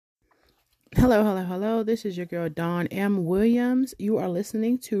Hello, hello, hello. This is your girl, Dawn M. Williams. You are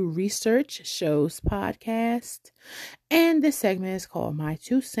listening to Research Shows Podcast, and this segment is called My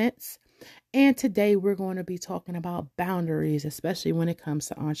Two Cents. And today we're going to be talking about boundaries, especially when it comes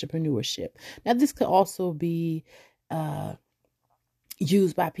to entrepreneurship. Now, this could also be uh,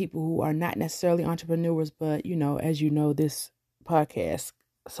 used by people who are not necessarily entrepreneurs, but as you know, this podcast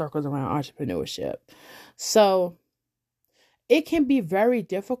circles around entrepreneurship. So, it can be very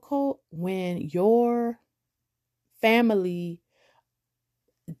difficult when your family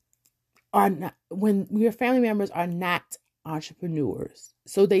are not when your family members are not entrepreneurs,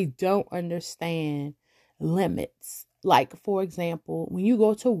 so they don't understand limits. Like, for example, when you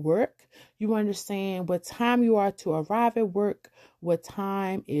go to work, you understand what time you are to arrive at work, what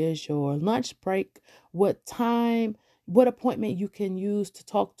time is your lunch break, what appointment you can use to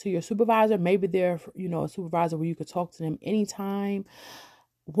talk to your supervisor. Maybe they're a supervisor where you could talk to them anytime,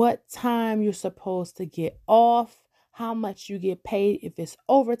 what time you're supposed to get off, how much you get paid if it's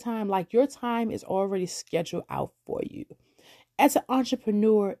overtime. Like, your time is already scheduled out for you. As an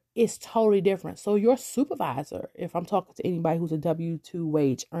entrepreneur, it's totally different. So your supervisor, if I'm talking to anybody who's a W-2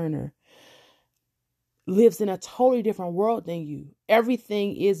 wage earner, lives in a totally different world than you.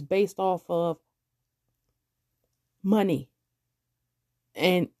 Everything is based off of money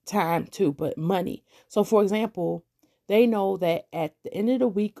and time too, but money. So, for example, they know that at the end of the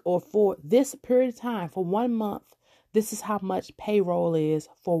week or for this period of time, for 1 month, this is how much payroll is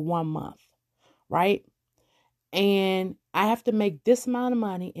for 1 month, right? And I have to make this amount of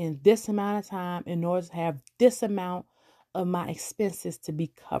money in this amount of time in order to have this amount of my expenses to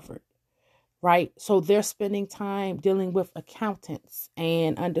be covered, right? So they're spending time dealing with accountants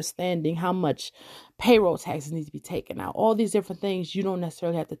and understanding how much payroll taxes need to be taken out. All these different things you don't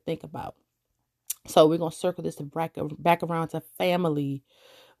necessarily have to think about. So we're going to circle this back around to family,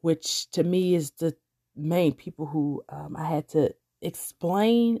 which to me is the main people who I had to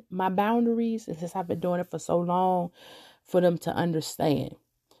explain my boundaries. And since I've been doing it for so long, for them to understand.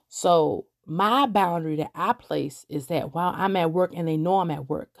 So my boundary that I place is that while I'm at work, and they know I'm at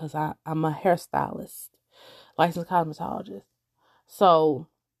work because I'm a hairstylist, licensed cosmetologist. So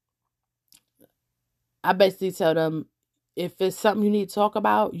I basically tell them, if it's something you need to talk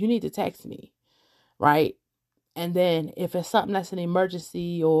about, you need to text me, right? And then if it's something that's an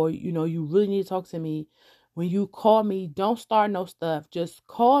emergency, or, you really need to talk to me, when you call me, don't start no stuff. Just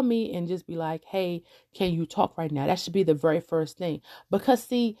call me and just be like, hey, can you talk right now? That should be the very first thing. Because,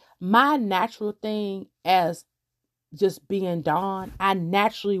 see, my natural thing as just being Dawn, I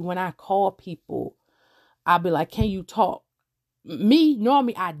naturally, when I call people, I'll be like, can you talk?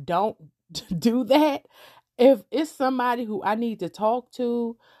 Normally, I don't do that. If it's somebody who I need to talk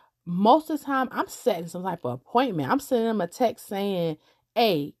to, most of the time I'm setting some type of appointment. I'm sending them a text saying,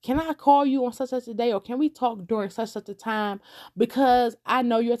 hey, can I call you on such a day, or can we talk during such a time? Because I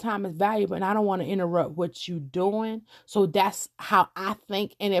know your time is valuable and I don't want to interrupt what you're doing. So that's how I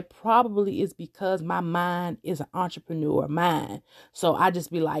think. And it probably is because my mind is an entrepreneur mind. So I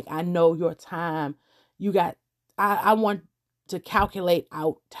just be like, I know your time. I want to calculate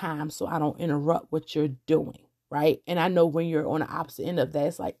out time so I don't interrupt what you're doing, right? And I know when you're on the opposite end of that,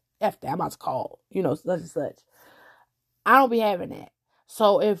 it's like, F that, I'm about to call, such and such. I don't be having that.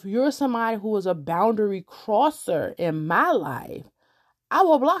 So if you're somebody who is a boundary crosser in my life, I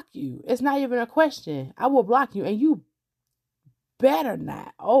will block you. It's not even a question. I will block you, and you better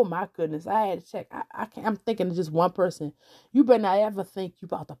not. Oh my goodness, I had to check. I can't. I'm thinking of just one person. You better not ever think you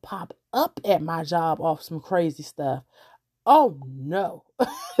about to pop up at my job off some crazy stuff. Oh no.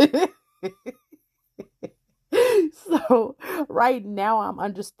 So right now I'm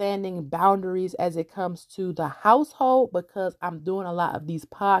understanding boundaries as it comes to the household, because I'm doing a lot of these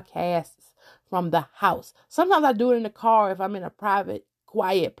podcasts from the house. Sometimes I do it in the car if I'm in a private,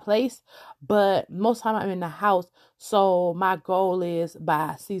 quiet place, but most of the time I'm in the house. So my goal is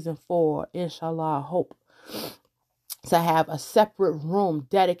by season 4, inshallah, I hope to have a separate room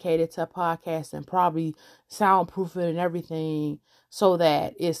dedicated to podcasting, probably soundproof it and everything, so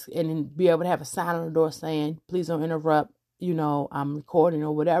that and be able to have a sign on the door saying, please don't interrupt, I'm recording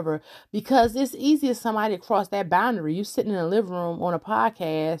or whatever, because it's easy for somebody to cross that boundary. You sitting in the living room on a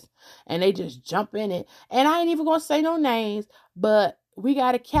podcast and they just jump in it. And I ain't even going to say no names, but we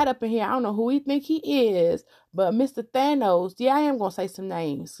got a cat up in here. I don't know who we think he is, but Mr. Thanos, yeah, I am going to say some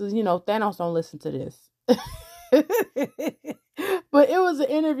names because, Thanos don't listen to this. But it was an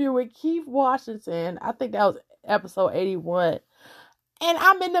interview with Keith Washington. I think that was episode 81. And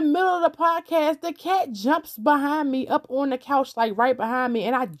I'm in the middle of the podcast. The cat jumps behind me up on the couch, like right behind me.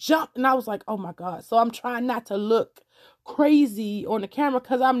 And I jumped and I was like, oh my God. So I'm trying not to look crazy on the camera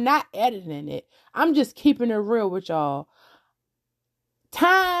because I'm not editing it. I'm just keeping it real with y'all.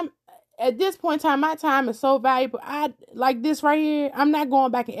 Time at this point in time, my time is so valuable. I like this right here. I'm not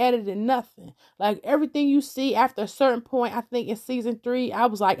going back and editing nothing. Like everything you see after a certain point, I think in season 3, I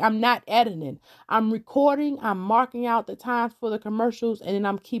was like, I'm not editing. I'm recording. I'm marking out the times for the commercials, and then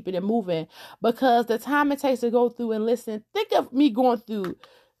I'm keeping it moving because the time it takes to go through and listen. Think of me going through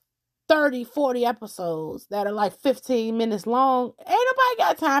 30, 40 episodes that are like 15 minutes long. Ain't nobody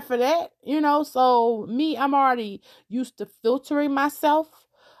got time for that, So me, I'm already used to filtering myself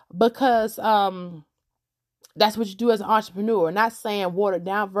because that's what you do as an entrepreneur. Not saying watered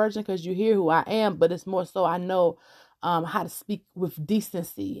down version because you hear who I am, but it's more so I know how to speak with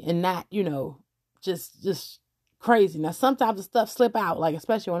decency and not, just crazy. Now sometimes the stuff slip out, like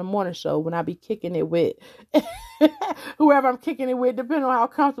especially on the morning show when I be kicking it with whoever I'm kicking it with, depending on how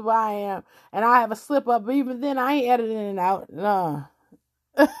comfortable I am. And I have a slip up, but even then I ain't editing it out. No.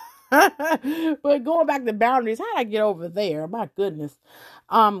 But going back to boundaries, how did I get over there? My goodness.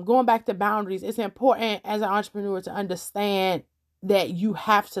 Going back to boundaries, it's important as an entrepreneur to understand that you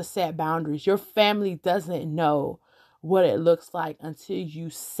have to set boundaries. Your family doesn't know what it looks like until you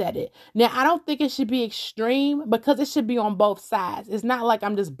set it. Now, I don't think it should be extreme because it should be on both sides. It's not like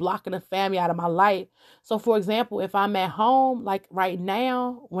I'm just blocking the family out of my life. So, for example, if I'm at home, like right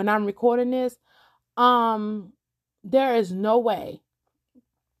now, when I'm recording this, there is no way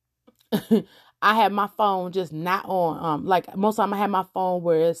I have my phone just not on. Like most of the time I have my phone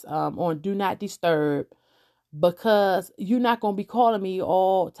where it's on do not disturb because you're not gonna be calling me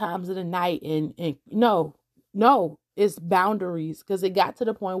all times of the night and no, it's boundaries because it got to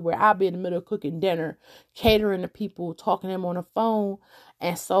the point where I'll be in the middle of cooking dinner, catering to people, talking to them on the phone.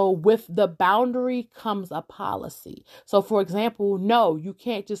 And so with the boundary comes a policy. So for example, no, you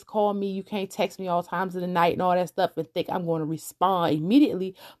can't just call me. You can't text me all times of the night and all that stuff and think I'm going to respond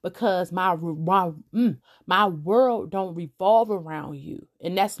immediately because my world don't revolve around you.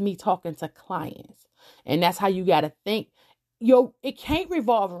 And that's me talking to clients. And that's how you got to think. It can't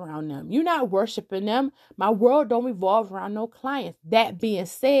revolve around them. You're not worshiping them. My world don't revolve around no clients. That being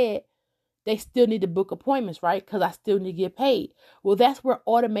said, they still need to book appointments, right? Because I still need to get paid. Well, that's where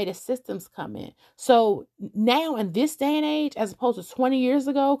automated systems come in. So now in this day and age, as opposed to 20 years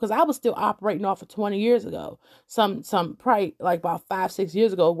ago, because I was still operating off of 20 years ago, some probably like about 5-6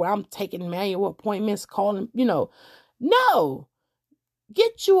 years ago, where I'm taking manual appointments, calling, no,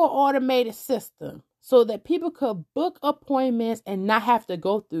 get you an automated system so that people could book appointments and not have to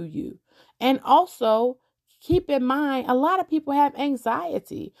go through you. And also, keep in mind, a lot of people have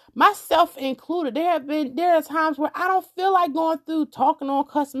anxiety, myself included. There are times where I don't feel like going through talking on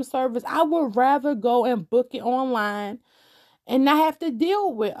customer service. I would rather go and book it online and not have to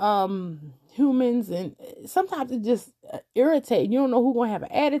deal with humans. And sometimes it just irritates. You don't know who's going to have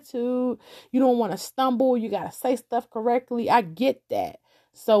an attitude. You don't want to stumble. You got to say stuff correctly. I get that.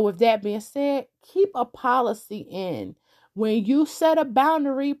 So with that being said, keep a policy in. When you set a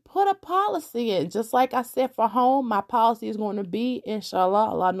boundary, put a policy in. Just like I said for home, my policy is going to be, inshallah,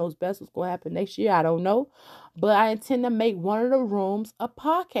 Allah knows best what's going to happen next year. I don't know. But I intend to make one of the rooms a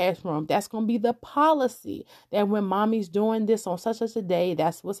podcast room. That's going to be the policy. That when mommy's doing this on such a day,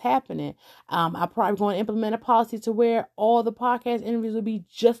 that's what's happening. I'm probably going to implement a policy to where all the podcast interviews will be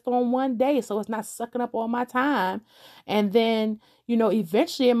just on one day. So it's not sucking up all my time. And then,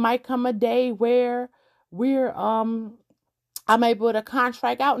 eventually it might come a day where I'm able to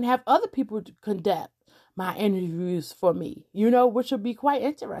contract out and have other people conduct my interviews for me, which will be quite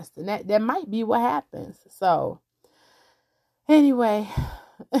interesting. That might be what happens. So anyway,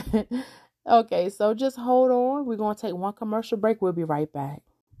 okay, so just hold on. We're going to take one commercial break. We'll be right back.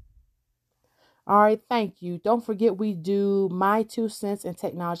 All right, thank you. Don't forget we do My 2 Cents in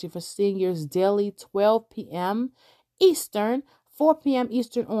Technology for Seniors daily, 12 p.m. Eastern. 4 p.m.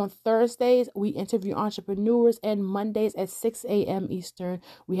 Eastern on Thursdays. We interview entrepreneurs, and Mondays at 6 a.m. Eastern,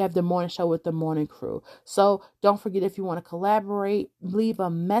 we have the morning show with the morning crew. So don't forget, if you want to collaborate, leave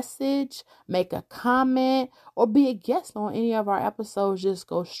a message, make a comment, or be a guest on any of our episodes, just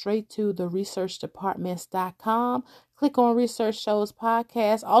go straight to theresearchdepartments.com. Click on Research Shows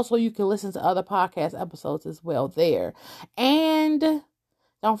Podcast. Also, you can listen to other podcast episodes as well there. And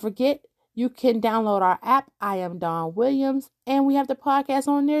don't forget, you can download our app. I am Dawn Williams, and we have the podcast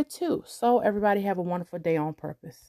on there too. So everybody have a wonderful day on purpose.